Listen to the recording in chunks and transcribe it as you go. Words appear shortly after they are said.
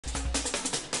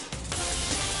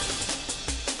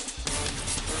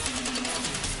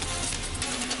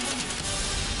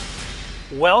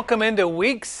Welcome into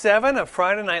Week 7 of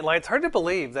Friday Night Lights. Hard to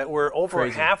believe that we're over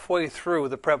halfway through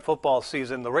the prep football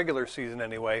season, the regular season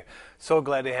anyway. So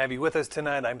glad to have you with us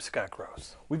tonight. I'm Scott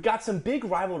Gross. We've got some big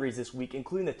rivalries this week,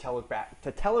 including the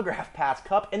Telegraph Pass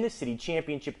Cup and the City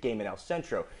Championship game at El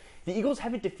Centro. The Eagles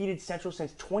haven't defeated Central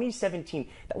since 2017.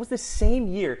 That was the same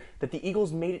year that the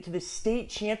Eagles made it to the state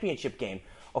championship game,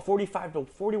 a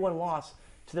 45-41 loss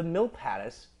to the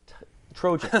Milpitas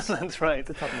Trojans. That's right.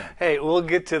 Hey, we'll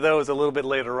get to those a little bit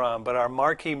later on, but our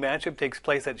marquee matchup takes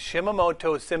place at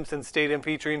Shimamoto Simpson Stadium,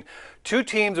 featuring two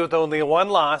teams with only one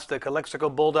loss, the Calexico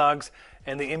Bulldogs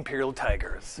and the Imperial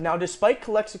Tigers. Now, despite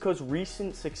Calexico's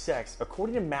recent success,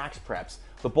 according to Max Preps,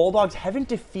 the Bulldogs haven't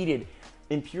defeated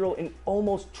Imperial in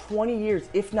almost 20 years,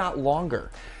 if not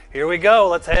longer. Here we go.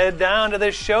 Let's head down to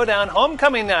this showdown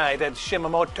homecoming night at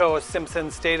Shimamoto Simpson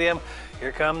Stadium.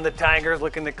 Here come the Tigers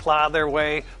looking to claw their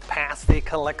way past the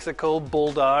Calexico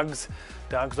Bulldogs.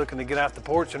 Dogs looking to get off the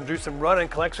porch and do some running.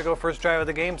 Calexico first drive of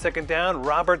the game, second down.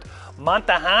 Robert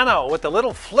Montejano with a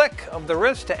little flick of the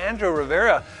wrist to Andrew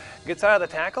Rivera. Gets out of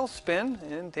the tackle, spin,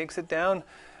 and takes it down.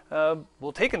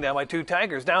 Taken down by two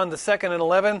Tigers. Down the second and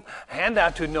 11,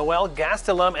 handout to Noel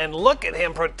Gastelum, and look at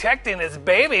him protecting his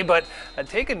baby, but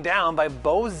taken down by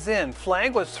Bo Zinn.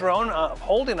 Flag was thrown,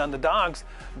 holding on the Dogs.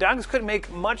 Dogs couldn't make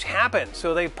much happen,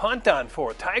 so they punt on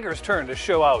fourth. Tigers' turn to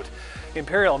show out.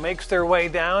 Imperial makes their way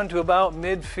down to about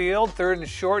midfield. Third and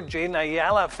short, Jaden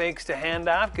Ayala fakes to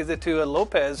handoff, gives it to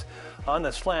Lopez on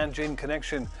the slant. Jaden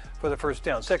connection for the first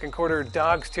down. Second quarter,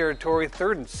 Dogs territory,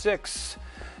 3rd and 6.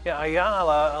 Yeah,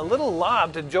 Ayala, a little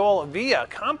lob to Joel Villa.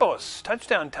 Campos,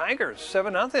 touchdown Tigers,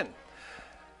 7-0.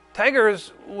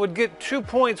 Tigers would get 2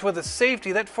 points with a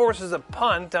safety. That forces a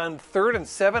punt on 3rd and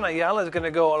 7. Ayala is going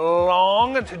to go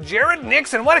long to Jared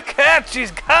Nixon. What a catch!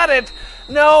 He's got it!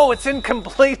 No, it's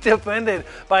incomplete, defended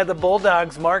by the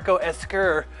Bulldogs, Marco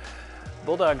Esquer.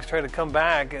 Bulldogs try to come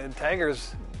back, and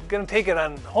Tigers going to take it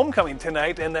on homecoming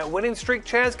tonight, and that winning streak,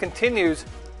 Chaz, continues.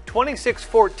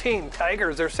 26-14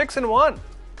 Tigers. They're 6-1.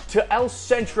 To El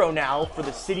Centro now for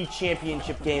the city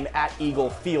championship game at Eagle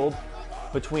Field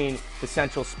between the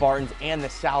Central Spartans and the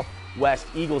Southwest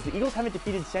Eagles. The Eagles haven't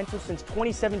defeated Central since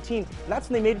 2017, and that's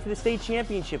when they made it to the state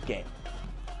championship game.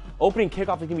 Opening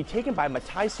kickoff is going to be taken by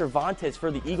Matai Cervantes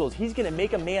for the Eagles. He's going to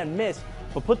make a man miss,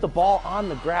 but put the ball on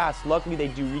the grass. Luckily, they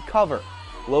do recover.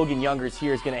 Logan Youngers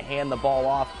here is going to hand the ball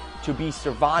off to be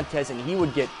Cervantes, and he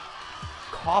would get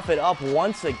coughed up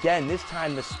once again. This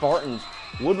time the Spartans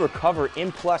would recover in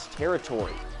plus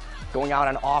territory. Going out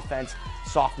on offense,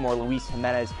 sophomore Luis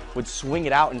Jimenez would swing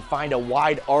it out and find a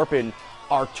wide open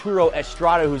Arturo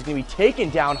Estrada, who's going to be taken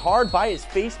down hard by his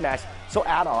face mask, so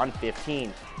add on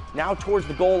 15. Now towards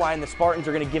the goal line, the Spartans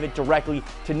are going to give it directly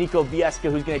to Nico Viesca,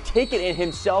 who's going to take it in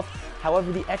himself.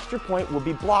 However, the extra point will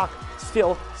be blocked.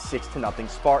 Still 6-0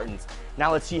 Spartans.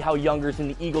 Now let's see how Youngers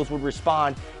and the Eagles would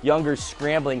respond. Youngers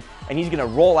scrambling, and he's going to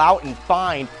roll out and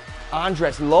find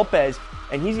Andres Lopez,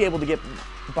 and he's able to get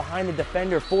behind the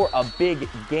defender for a big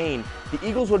gain. The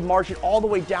Eagles would march it all the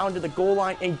way down to the goal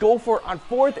line and go for it on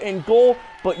 4th and goal,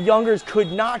 but Youngers could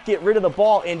not get rid of the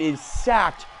ball and is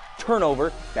sacked.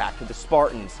 Turnover back to the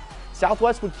Spartans.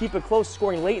 Southwest would keep it close,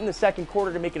 scoring late in the second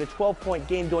quarter to make it a 12-point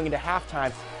game going into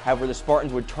halftime. However, the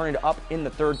Spartans would turn it up in the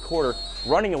third quarter,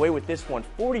 running away with this one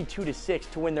 42-6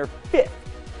 to win their 5th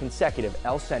consecutive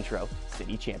El Centro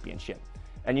City Championship.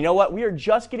 And you know what? We are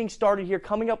just getting started here.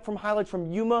 Coming up from highlights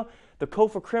from Yuma, the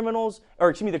Kofa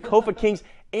the Kofa Kings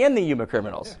and the Yuma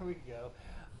Criminals. There we go.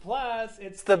 Plus,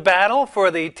 it's the battle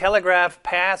for the Telegraph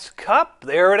Pass Cup.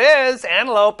 There it is,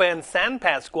 Antelope and San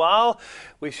Pasqual.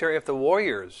 We share if the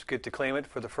Warriors get to claim it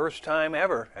for the first time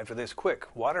ever after this quick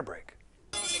water break.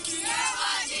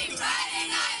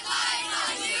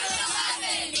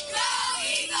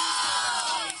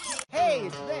 Hey,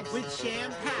 it's Vince with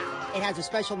ShamPow. It has a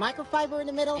special microfiber in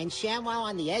the middle and ShamWow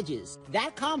on the edges.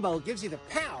 That combo gives you the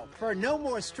pow for no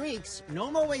more streaks,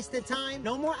 no more wasted time,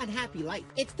 no more unhappy life.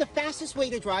 It's the fastest way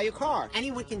to dry your car.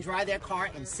 Anyone can dry their car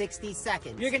in 60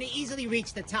 seconds. You're going to easily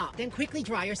reach the top, then quickly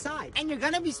dry your side. And you're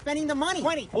going to be spending the money.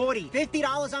 $20, $40,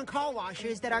 $50 on car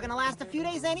washers that are going to last a few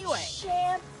days anyway.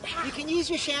 ShamPow. You can use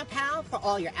your ShamPow for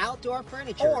all your outdoor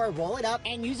furniture, or roll it up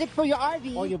and use it for your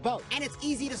RV or your boat. And it's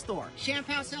easy to store.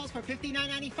 ShamPow sells for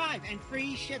 $59.95 and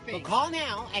free shipping. So call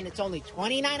now, and it's only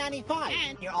 $29.95.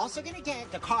 And you're also going to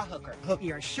get the car hooker. Hook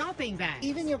your shopping bag.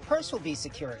 Even your purse will be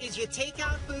secure. Is your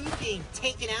takeout food being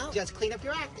taken out? Just clean up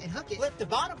your act and hook it. Flip the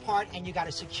bottom part, and you got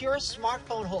a secure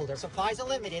smartphone holder. Supplies are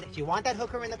limited. If you want that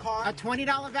hooker in the car, a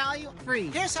 $20 value, free.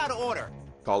 Here's how to order.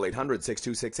 Call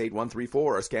 800-626-8134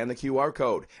 or scan the QR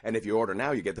code. And if you order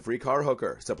now, you get the free car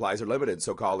hooker. Supplies are limited,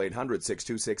 so call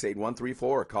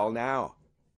 800-626-8134. Call now.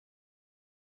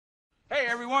 Hey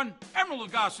everyone,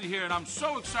 Emerald Lagasse here, and I'm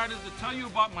so excited to tell you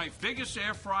about my biggest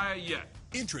air fryer yet.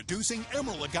 Introducing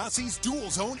Emerald Lagasse's Dual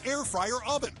Zone Air Fryer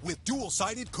Oven. With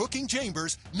dual-sided cooking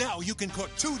chambers, now you can cook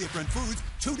 2 different foods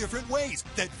 2 different ways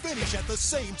that finish at the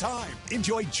same time.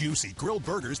 Enjoy juicy grilled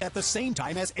burgers at the same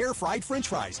time as air-fried french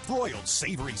fries. Broiled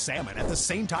savory salmon at the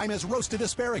same time as roasted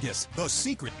asparagus. The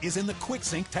secret is in the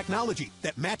QuickSync technology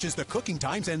that matches the cooking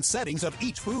times and settings of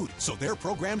each food, so they're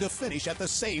programmed to finish at the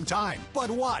same time. But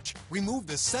watch, remove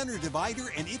the center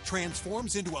divider and it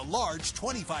transforms into a large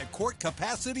 25-quart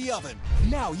capacity oven.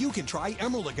 Now you can try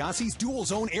Emerald Lagasse's Dual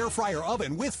Zone Air Fryer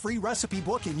Oven with free recipe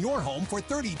book in your home for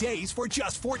 30 days for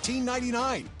just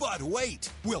 $14.99. But wait,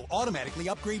 we'll automatically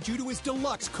upgrade you to his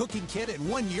deluxe cooking kit and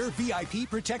 1-year VIP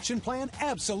protection plan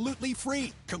absolutely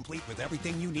free, complete with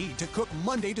everything you need to cook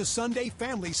Monday to Sunday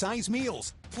family-size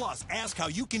meals. Plus, ask how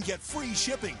you can get free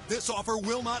shipping. This offer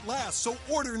will not last, so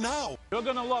order now. You're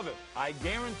gonna love it, I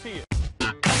guarantee it.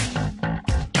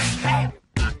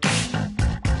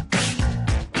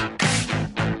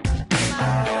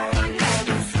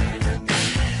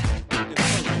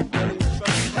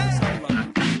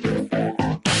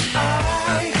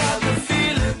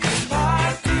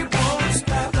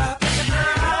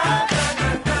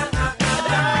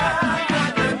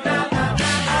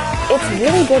 It's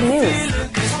really good news.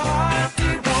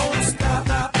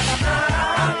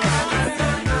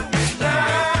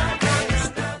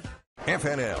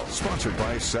 FNL, sponsored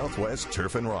by Southwest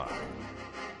Turf and Rock.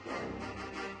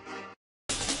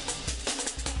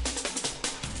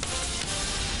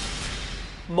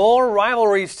 More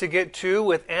rivalries to get to,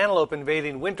 with Antelope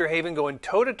invading Winter Haven, going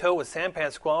toe-to-toe with San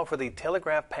Pasqual for the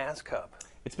Telegraph Pass Cup.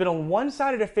 It's been a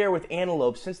one-sided affair with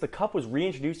Antelope since the Cup was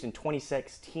reintroduced in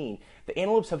 2016. The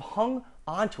Antelopes have hung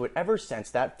onto it ever since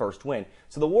that first win.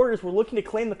 So the Warriors were looking to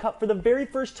claim the Cup for the very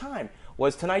first time.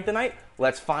 Was tonight the night?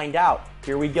 Let's find out.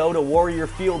 Here we go to Warrior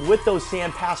Field with those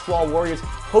San Pasqual Warriors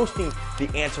hosting the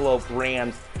Antelope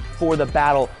Rams for the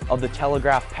battle of the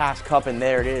Telegraph Pass Cup, and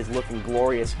there it is, looking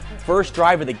glorious. First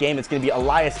drive of the game, it's going to be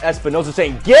Elias Espinosa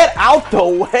saying, "Get out the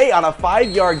way," on a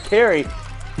 5-yard carry.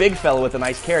 Big fella with a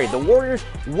nice carry. The Warriors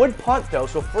would punt though,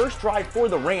 so first drive for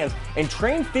the Rams, and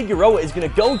Train Figueroa is going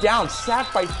to go down,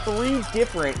 sacked by 3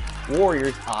 different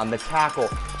Warriors on the tackle.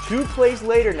 2 plays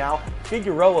later now,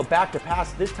 Figueroa back to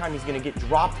pass. This time he's going to get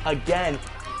dropped again,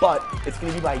 but it's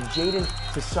going to be by Jaden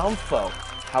Tasumfo.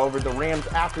 However, the Rams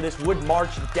after this would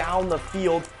march down the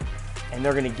field, and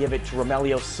they're going to give it to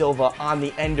Romelio Silva on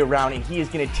the end around, and he is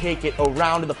going to take it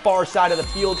around to the far side of the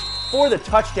field for the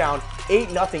touchdown.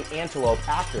 8-0 Antelope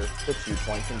after the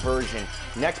 2-point conversion.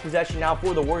 Next possession now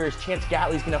for the Warriors. Chance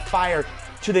Gatley's going to fire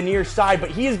to the near side, but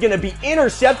he is going to be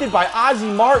intercepted by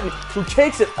Ozzie Martin, who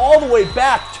takes it all the way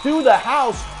back to the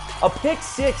house. A pick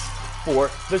 6 for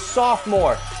the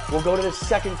sophomore. We'll go to the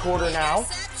second quarter now.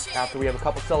 After we have a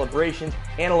couple celebrations,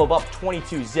 Antelope up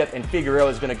 22-zip, and Figueroa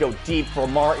is going to go deep for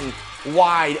Martin,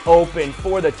 wide open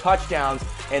for the touchdowns,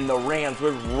 and the Rams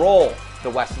would roll the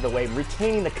rest of the way,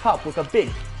 retaining the Cup with a big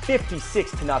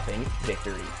 56-0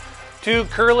 victory. To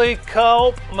Curly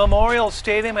Culp Memorial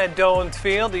Stadium at Doan's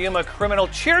Field, the Yuma Criminal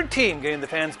cheer team getting the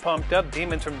fans pumped up.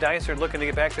 Demons from Dysart looking to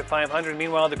get back to 500.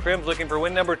 Meanwhile, the Crims looking for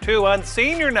win number 2 on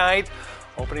senior night.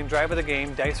 Opening drive of the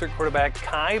game, Dysart quarterback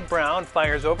Kai Brown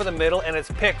fires over the middle, and it's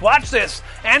picked. Watch this.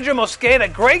 Andrew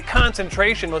Mosqueda, great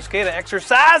concentration. Mosqueda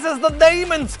exercises the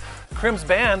Demons. Crims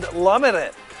band loving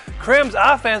it. Crims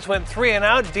offense went 3 and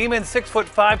out. Demons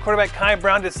 6'5" quarterback Kai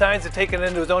Brown decides to take it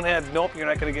into his own hands. Nope, you're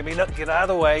not going to get me. No, get out of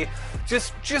the way.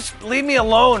 Just leave me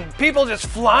alone. People just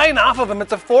flying off of him.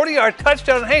 It's a 40-yard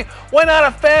touchdown. Hey, why not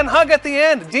a fan hug at the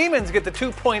end? Demons get the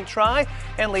 2-point try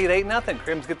and lead 8-0.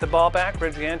 Crims get the ball back.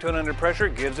 Reggie Antone under pressure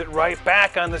gives it right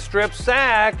back on the strip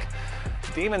sack.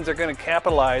 Demons are going to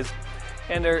capitalize,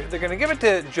 and they're going to give it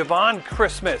to Javon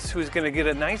Christmas, who's going to get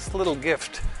a nice little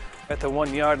gift at the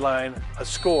 1-yard line, a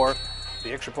score.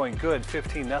 The extra point good,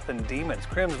 15-0 Demons.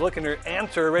 Crims looking to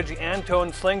answer. Reggie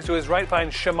Antone slings to his right,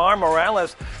 finds Shamar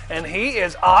Morales, and he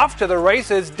is off to the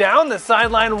races down the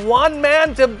sideline. 1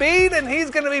 man to beat, and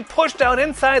he's going to be pushed out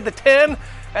inside the 10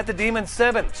 at the Demons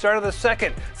 7. Start of the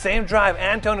second. Same drive.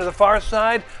 Antone to the far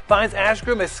side, finds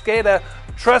Ashgrim Mosqueda.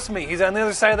 Trust me, he's on the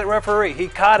other side of that referee. He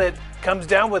caught it. Comes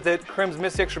down with it. Crims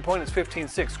missed the extra point. It's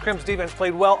 15-6. Crims defense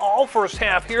played well all first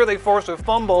half. Here they forced a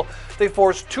fumble. They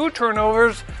forced 2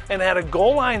 turnovers and had a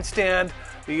goal line stand.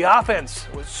 The offense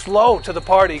was slow to the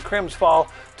party. Crims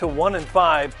fall to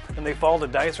 1-5, and they fall to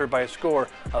Dysart by a score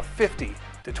of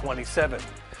 50-27.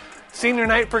 Senior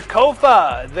night for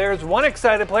Kofa. There's one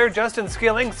excited player, Justin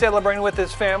Skilling, celebrating with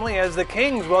his family as the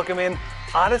Kings welcome in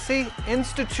Odyssey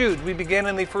Institute. We begin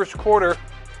in the first quarter.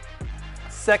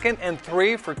 2nd and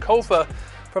 3 for Kofa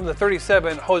from the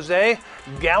 37. Jose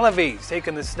Galaviz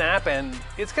taking the snap, and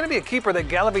it's going to be a keeper that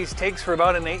Galaviz takes for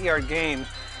about an 8-yard gain.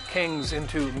 Kings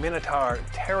into Minotaur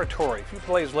territory. A few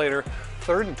plays later,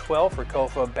 3rd and 12 for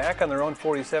Kofa, back on their own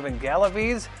 47.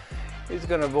 Galaviz is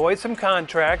going to avoid some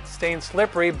contact, staying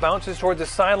slippery, bounces towards the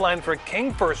sideline for a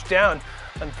King first down.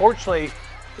 Unfortunately,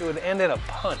 it would end in a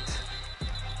punt.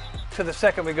 To the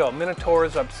second we go.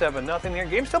 Minotaurs up 7-0 here.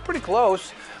 Game's still pretty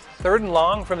close. 3rd and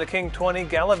long from the King 20.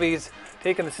 Galaviz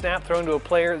taking the snap, thrown to a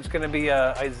player. It's going to be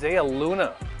Isaiah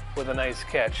Luna with a nice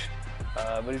catch.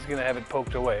 But he's going to have it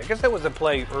poked away. I guess that was the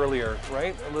play earlier,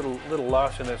 right? A little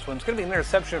loss in this one. It's going to be an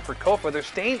interception for Kofa. They're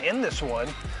staying in this one.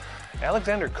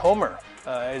 Alexander Comer.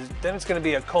 Then it's going to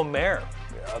be a Comer,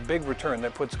 a big return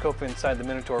that puts Kofa inside the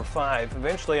Minotaur 5.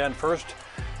 Eventually on 1st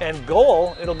and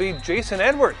goal, it'll be Jason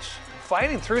Edwards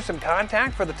fighting through some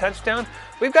contact for the touchdown.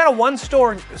 We've got a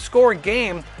one-score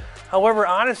game. However,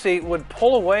 Odyssey would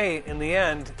pull away in the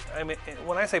end. I mean,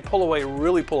 when I say pull away,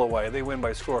 really pull away. They win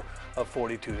by a score of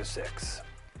 42-6.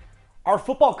 Our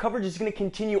football coverage is going to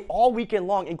continue all weekend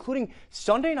long, including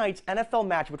Sunday night's NFL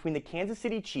match between the Kansas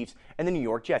City Chiefs and the New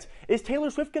York Jets. Is Taylor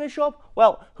Swift going to show up?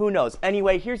 Well, who knows?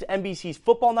 Anyway, here's NBC's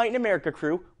Football Night in America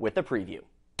crew with a preview.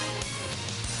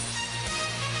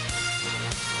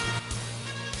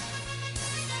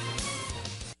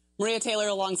 Maria Taylor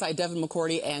alongside Devin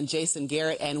McCourty and Jason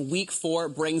Garrett, and Week 4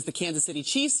 brings the Kansas City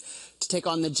Chiefs to take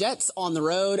on the Jets on the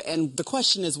road, and the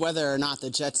question is whether or not the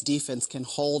Jets defense can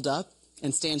hold up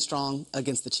and stand strong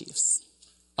against the Chiefs.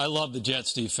 I love the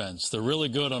Jets defense. They're really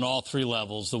good on all 3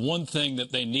 levels. The one thing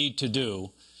that they need to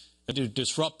do to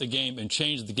disrupt the game and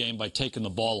change the game by taking the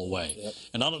ball away. Yep.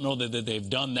 And I don't know that they've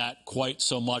done that quite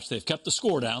so much. They've kept the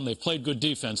score down. They've played good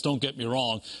defense, don't get me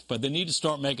wrong, but they need to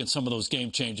start making some of those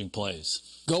game-changing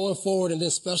plays. Going forward, and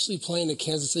especially playing the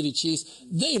Kansas City Chiefs,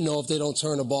 they know if they don't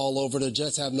turn the ball over, the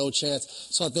Jets have no chance.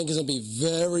 So I think it's going to be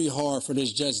very hard for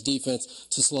this Jets defense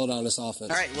to slow down this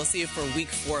offense. All right, we'll see you for Week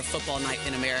 4 Football Night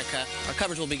in America. Our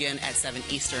coverage will begin at 7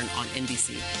 Eastern on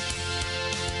NBC.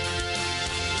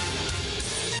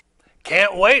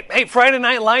 Can't wait. Hey, Friday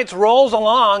Night Lights rolls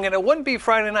along, and it wouldn't be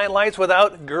Friday Night Lights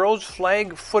without girls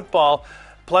flag football,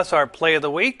 plus our play of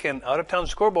the week and out-of-town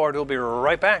scoreboard. We'll be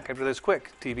right back after this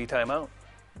quick TV timeout.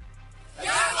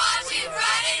 You're watching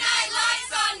Friday Night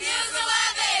Lights on News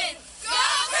 11. Go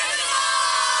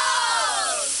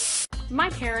Criminals! My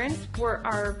parents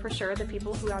are for sure the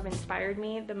people who have inspired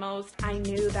me the most. I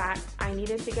knew that I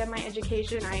needed to get my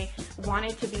education. I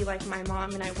wanted to be like my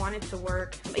mom, and I wanted to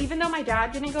work. Even though my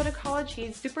dad didn't go to college,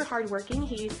 he's super hardworking.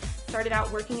 He started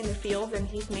out working in the fields, and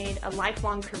he's made a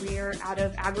lifelong career out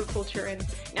of agriculture, and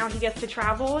now he gets to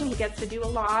travel and he gets to do a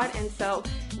lot, and so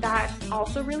that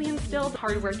also really instilled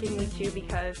hard work in me too,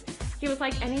 because he was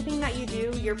like, anything that you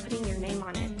do, you're putting your name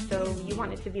on it, so you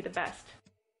want it to be the best.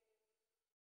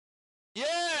 Yeah!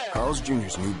 Carl's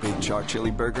Jr.'s new Big Char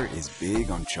Chili Burger is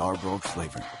big on charbroiled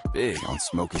flavor, big on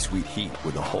smoky sweet heat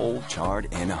with a whole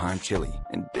charred Anaheim chili,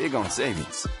 and big on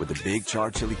savings with a Big Char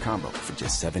Chili Combo for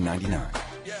just $7.99.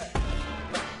 Yeah.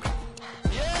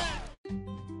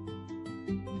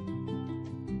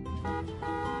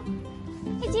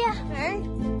 Hey, Dear.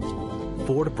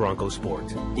 Ford Bronco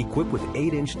Sport, equipped with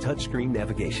 8-inch touchscreen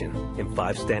navigation and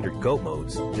 5 standard go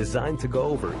modes designed to go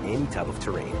over any type of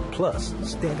terrain, plus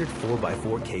standard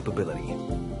 4x4 capability.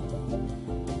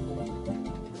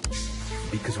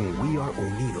 Because when we are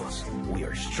unidos, we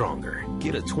are stronger.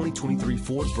 Get a 2023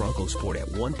 Ford Bronco Sport at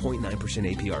 1.9%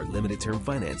 APR limited term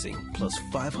financing, plus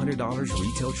 $500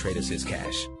 retail trade assist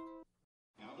cash.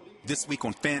 This week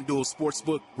on FanDuel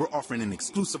Sportsbook, we're offering an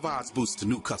exclusive odds boost to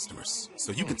new customers.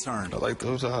 So you can turn... I like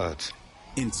those odds.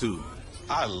 ...into...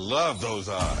 I love those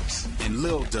odds. ...and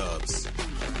Lil Dubs...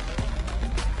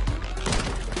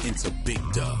 ...into Big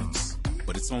Dubs.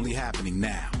 But it's only happening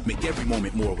now. Make every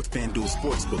moment more with FanDuel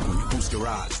Sportsbook when you boost your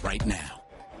odds right now.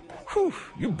 Whew,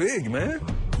 you big, man.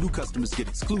 New customers get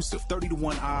exclusive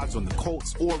 30-to-1 odds on the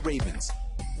Colts or Ravens.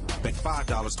 Bet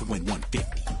 $5 to win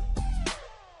 $150.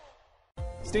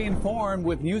 Stay informed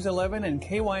with News 11 and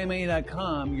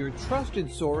KYMA.com, your trusted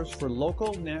source for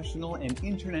local, national, and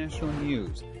international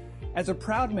news. As a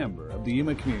proud member of the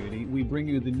Yuma community, we bring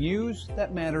you the news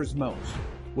that matters most.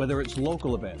 Whether it's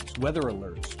local events, weather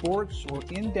alerts, sports, or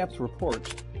in-depth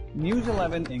reports, News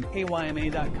 11 and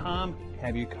KYMA.com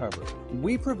have you covered.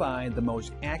 We provide the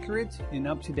most accurate and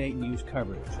up-to-date news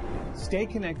coverage. Stay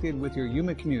connected with your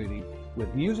Yuma community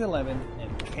with News 11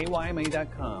 and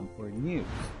KYMA.com, where news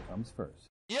comes first.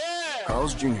 Yeah!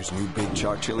 Carl's Jr.'s new Big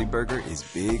Char Chili Burger is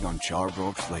big on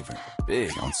charbroiled flavor,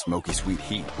 big on smoky sweet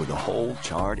heat with a whole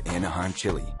charred Anaheim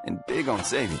chili, and big on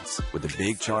savings with a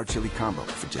Big Char Chili Combo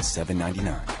for just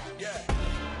 $7.99.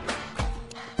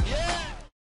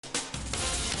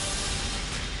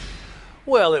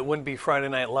 Well, it wouldn't be Friday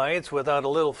Night Lights without a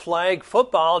little flag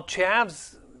football.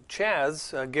 Chaz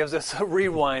gives us a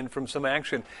rewind from some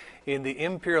action in the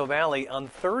Imperial Valley on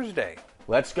Thursday.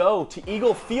 Let's go to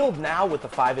Eagle Field now with the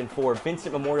 5-4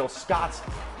 Vincent Memorial Scots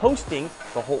hosting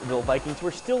the Holtville Vikings, who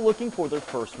are still looking for their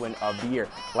first win of the year.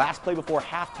 Last play before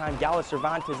halftime, Gala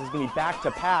Cervantes is going to be back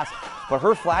to pass, but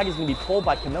her flag is going to be pulled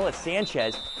by Camila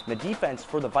Sanchez, and the defense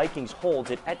for the Vikings holds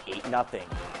it at 8-0.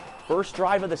 First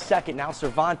drive of the second, now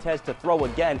Cervantes to throw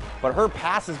again, but her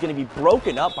pass is going to be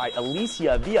broken up by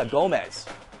Alicia Villagomez.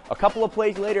 A couple of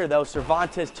plays later, though,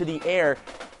 Cervantes to the air.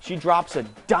 She drops a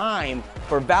dime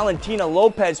for Valentina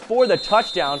Lopez for the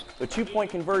touchdown. The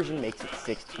 2-point conversion makes it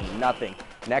 16-0.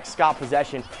 Next Scott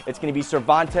possession, it's going to be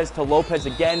Cervantes to Lopez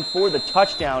again for the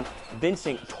touchdown.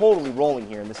 Vincent totally rolling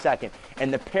here in the second.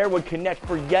 And the pair would connect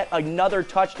for yet another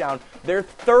touchdown, their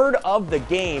third of the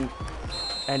game.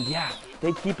 And yeah,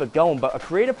 they keep it going. But a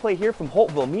creative play here from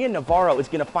Holtville. Mia Navarro is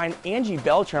going to find Angie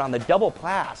Beltran on the double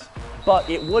pass. But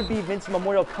it would be Vincent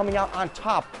Memorial coming out on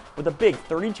top with a big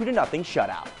 32-0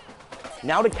 shutout.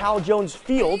 Now to Cal Jones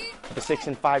Field, the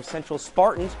 6-5 Central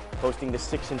Spartans hosting the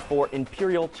 6-4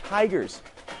 Imperial Tigers.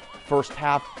 First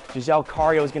half, Giselle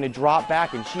Cario is going to drop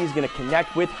back, and she is going to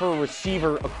connect with her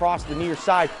receiver across the near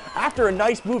side. After a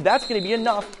nice move, that's going to be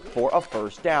enough for a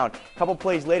first down. A couple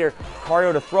plays later,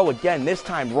 Cario to throw again, this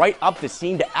time right up the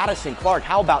seam to Addison Clark.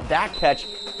 How about that catch?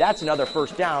 That's another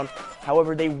first down.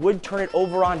 However, they would turn it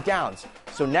over on downs.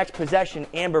 So next possession,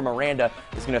 Amber Miranda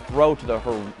is going to throw to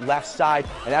her left side,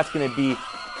 and that's going to be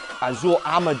Azul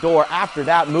Amador. After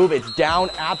that move, it's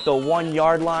down at the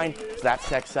 1-yard line. So that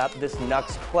sets up this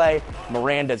Nux play.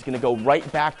 Miranda is going to go right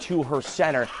back to her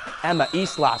center, Emma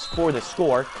Islas, for the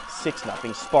score,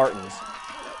 6-0 Spartans.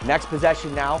 Next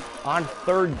possession now, on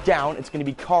third down, it's going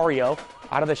to be Cario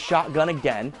out of the shotgun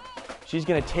again. She's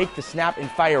going to take the snap and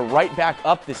fire right back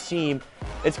up the seam.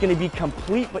 It's going to be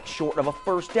complete but short of a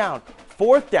first down.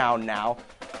 Fourth down now,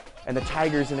 and the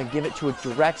Tigers are going to give it to a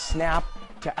direct snap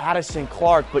to Addison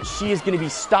Clark, but she is going to be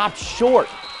stopped short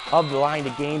of the line to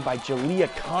gain by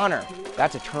Jalea Connor.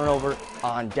 That's a turnover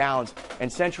on downs,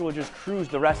 and Central will just cruise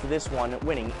the rest of this one,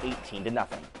 winning 18-0.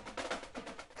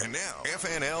 And now,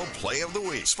 FNL Play of the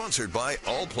Week, sponsored by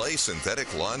All Play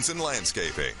Synthetic Lawns and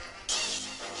Landscaping.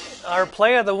 Our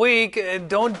play of the week,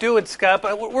 don't do it, Scott,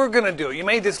 but we're going to do it. You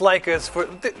may dislike us for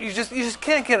you just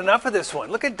can't get enough of this one.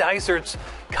 Look at Dysert's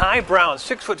Kai Brown,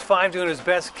 6'5", doing his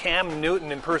best Cam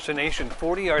Newton impersonation,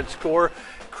 40-yard score.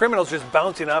 Criminals just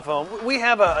bouncing off him. We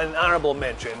have an honorable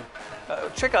mention.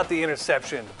 Check out the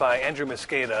interception by Andrew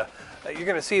Mosqueda. You're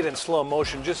going to see it in slow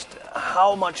motion, just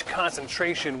how much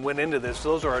concentration went into this.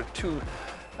 Those are our two,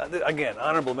 again,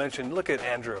 honorable mention. Look at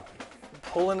Andrew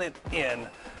pulling it in.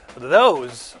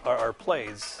 Those are our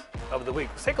plays of the week.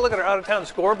 Let's take a look at our out-of-town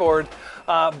scoreboard.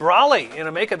 Brawley in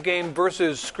a makeup game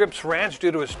versus Scripps Ranch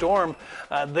due to a storm.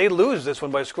 They lose this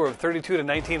one by a score of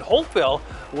 32-19. Holtville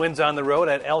wins on the road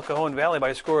at El Cajon Valley by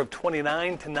a score of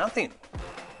 29-0.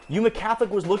 Yuma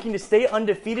Catholic was looking to stay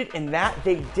undefeated, and that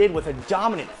they did with a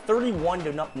dominant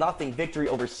 31-0 victory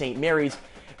over St. Mary's.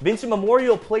 Vincent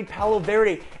Memorial played Palo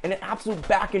Verde in an absolute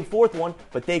back-and-forth one,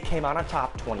 but they came out on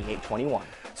top 28-21.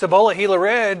 Cibola Gila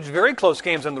Ridge, very close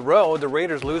games on the road. The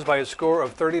Raiders lose by a score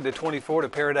of 30-24 to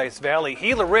Paradise Valley.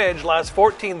 Gila Ridge lost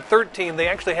 14-13. They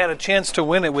actually had a chance to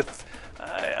win it with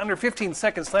under 15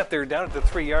 seconds left. They were down at the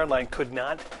 3-yard line, could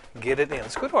not get it in.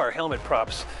 Let's go to our helmet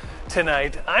props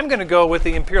tonight. I'm going to go with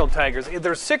the Imperial Tigers.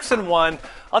 They're 6-1.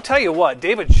 I'll tell you what,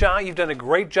 David Shaw, you've done a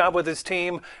great job with this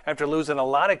team. After losing a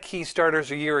lot of key starters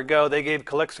a year ago, they gave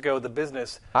Calexico the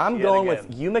business. I'm going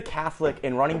with Yuma Catholic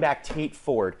and running back Tate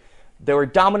Ford. They were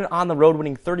dominant on the road,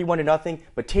 winning 31-0,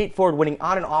 but Tate Ford winning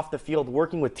on and off the field,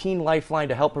 working with Teen Lifeline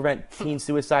to help prevent teen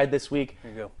suicide this week.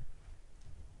 There you go.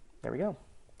 There we go.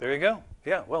 There you go.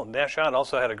 Yeah, well, Nashon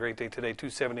also had a great day today,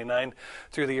 279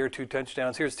 through the air, 2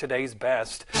 touchdowns. Here's today's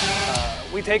best.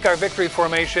 We take our victory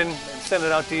formation and send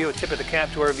it out to you, a tip of the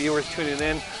cap to our viewers tuning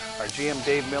in, our GM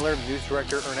Dave Miller, news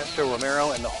director Ernesto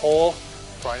Romero, and the whole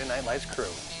Friday Night Lights crew.